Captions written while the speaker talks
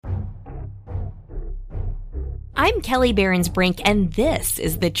I'm Kelly Behrens-Brink, and this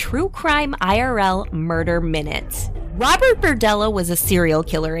is the True Crime IRL Murder Minute. Robert Berdella was a serial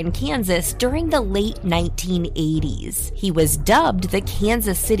killer in Kansas during the late 1980s. He was dubbed the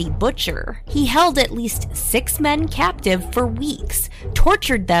Kansas City Butcher. He held at least 6 men captive for weeks,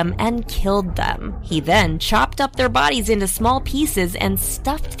 tortured them, and killed them. He then chopped up their bodies into small pieces and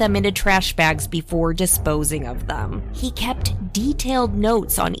stuffed them into trash bags before disposing of them. He kept detailed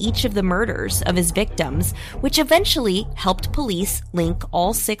notes on each of the murders of his victims, which eventually helped police link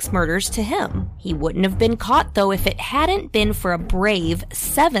all 6 murders to him. He wouldn't have been caught, though, if it hadn't been for a brave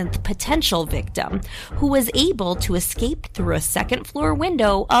 7th potential victim who was able to escape through a 2nd-floor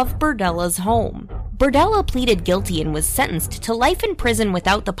window of Berdella's home. Berdella pleaded guilty and was sentenced to life in prison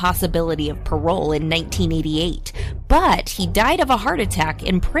without the possibility of parole in 1988, but he died of a heart attack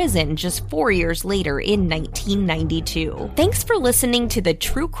in prison just 4 years later in 1992. Thanks for listening to the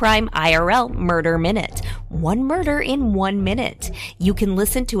True Crime IRL Murder Minute. 1 murder in 1 minute. You can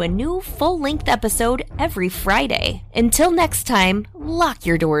listen to a new full-length episode every Friday. Until next time, lock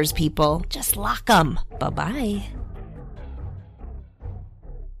your doors, people. Just lock them. Bye-bye.